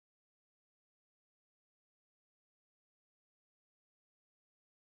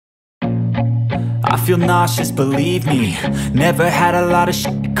I feel nauseous, believe me. Never had a lot of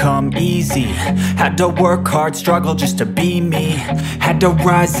shit come easy. Had to work hard, struggle just to be me. Had to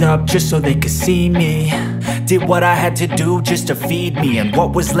rise up just so they could see me. Did what I had to do just to feed me, and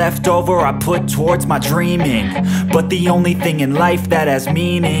what was left over I put towards my dreaming. But the only thing in life that has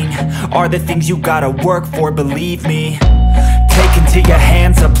meaning are the things you gotta work for, believe me. Take into your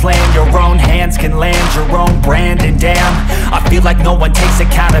hands a plan, your own hands can land your own brand. And damn, I feel like no one takes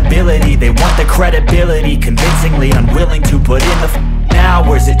accountability. They want the credibility, convincingly unwilling to put in the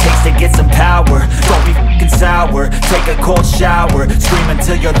hours it takes to get some power. Don't be f***ing sour, take a cold shower. Scream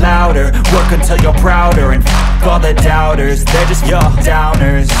until you're louder, work until you're prouder. And f*** all the doubters, they're just your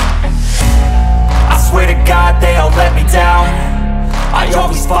downers. I swear to God they all let me down. I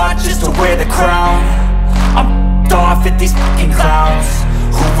always fought just to wear the crown. I'm off at these fucking clowns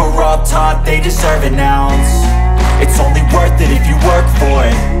who were all taught they deserve an ounce. It's only worth it if you work for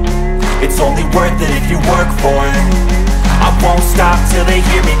it. It's only worth it if you work for it. I won't stop till they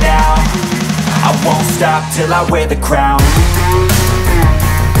hear me now. I won't stop till I wear the crown.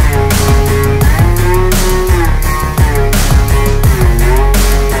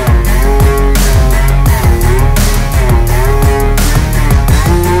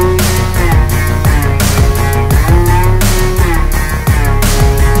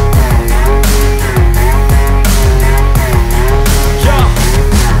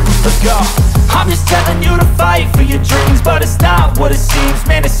 I'm just telling you to fight for your dreams, but it's not what it seems.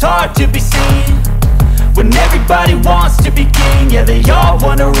 Man, it's hard to be seen when everybody wants to be king. Yeah, they all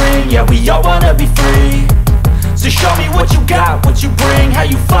wanna ring, yeah, we all wanna be free. So show me what you got, what you bring, how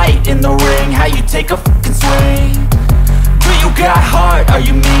you fight in the ring, how you take a fucking swing. Do you got heart, are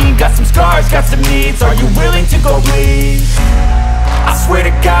you mean? Got some scars, got some needs, are you willing to go bleed? I swear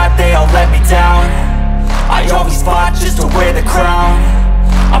to God they all let me down. I always fought just to wear the crown.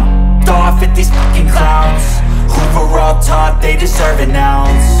 I'm off at these fucking clowns who were all taught they deserve an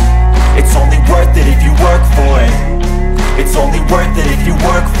ounce. It's only worth it if you work for it. It's only worth it if you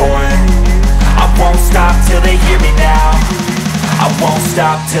work for it. I won't stop till they hear me now. I won't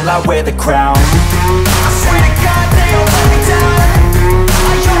stop till I wear the crown. I swear to God they all let me down.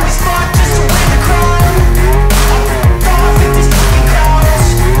 I always fought just to wear the crown. I'm off at these fucking clowns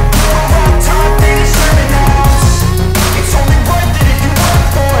who were all taught they deserve an ounce. It's only worth it if you work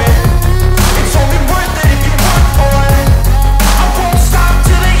for it. It's only worth it if you work for it. I won't stop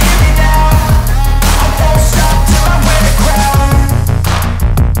till they hear me now. I won't stop till I wear the crown.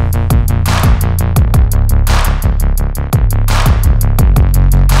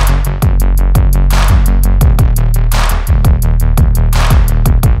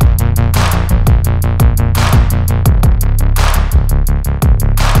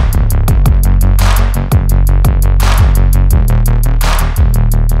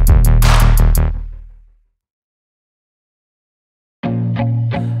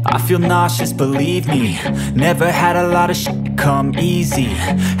 I feel nauseous, believe me. Never had a lot of shit come easy.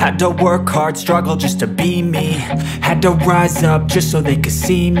 Had to work hard, struggle just to be me. Had to rise up just so they could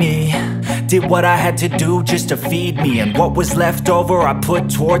see me. Did what I had to do just to feed me, and what was left over I put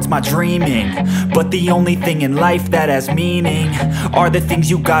towards my dreaming. But the only thing in life that has meaning are the things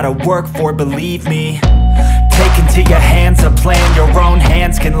you gotta work for, believe me. Take into your hands a plan, your own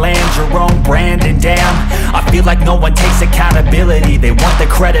hands can land your own brand. And damn, I feel like no one takes accountability. They want the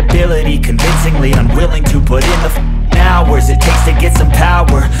credibility, convincingly unwilling to put in the hours it takes to get some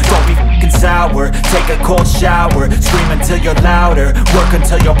power. Don't be f***ing sour, take a cold shower. Scream until you're louder, work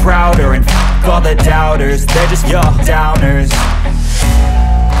until you're prouder. And f*** all the doubters, they're just your downers.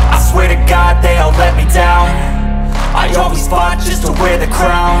 I swear to God they all let me down. I always fought just to wear the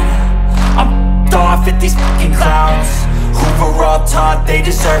crown. I'm off at these fucking clowns who were all taught they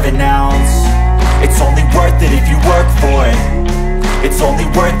deserve an ounce. It's only worth it if you work for it. It's only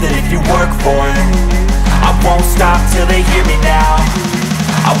worth it if you work for it. I won't stop till they hear me now.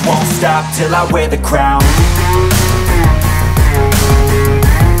 I won't stop till I wear the crown.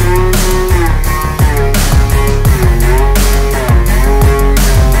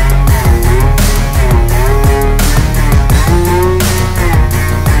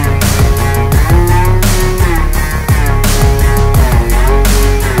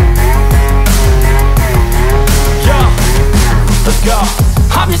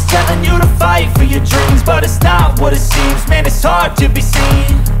 I'm just telling you to fight for your dreams, but it's not what it seems. Man, it's hard to be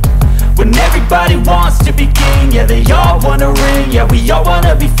seen when everybody wants to be king. Yeah, they all wanna ring, yeah, we all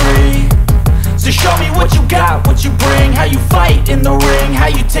wanna be free. So show me what you got, what you bring, how you fight in the ring, how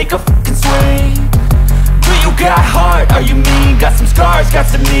you take a fucking swing. Do you got heart, are you mean? Got some scars, got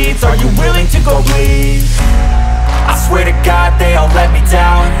some needs, are you willing to go bleed? I swear to God they all let me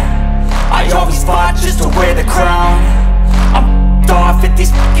down. I always fought just to wear the crown. I'm off at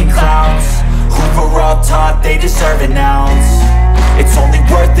these fucking clowns who were all taught they deserve an ounce. It's only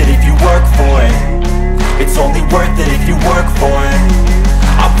worth it if you work for it. It's only worth it if you work for it.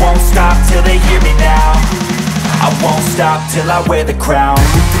 I won't stop till they hear me now. I won't stop till I wear the crown.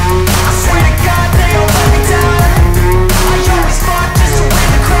 I swear to God